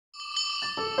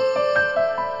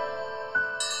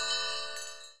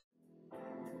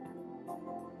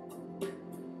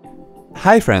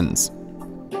Hi friends!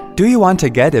 Do you want to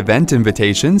get event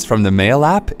invitations from the Mail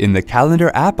app in the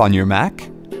Calendar app on your Mac?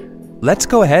 Let's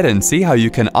go ahead and see how you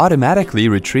can automatically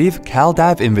retrieve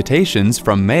CalDAV invitations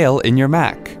from Mail in your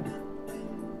Mac.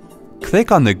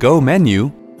 Click on the Go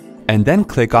menu and then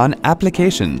click on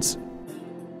Applications.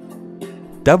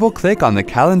 Double-click on the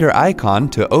calendar icon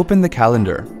to open the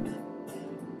calendar.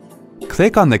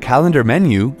 Click on the Calendar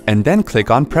menu and then click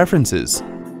on Preferences.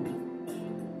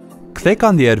 Click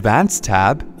on the Advanced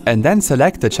tab and then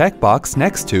select the checkbox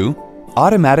next to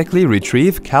Automatically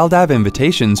Retrieve CalDAV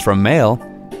Invitations from Mail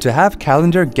to have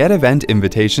Calendar get event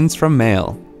invitations from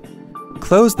Mail.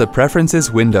 Close the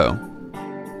Preferences window.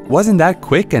 Wasn't that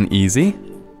quick and easy?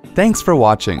 Thanks for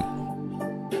watching.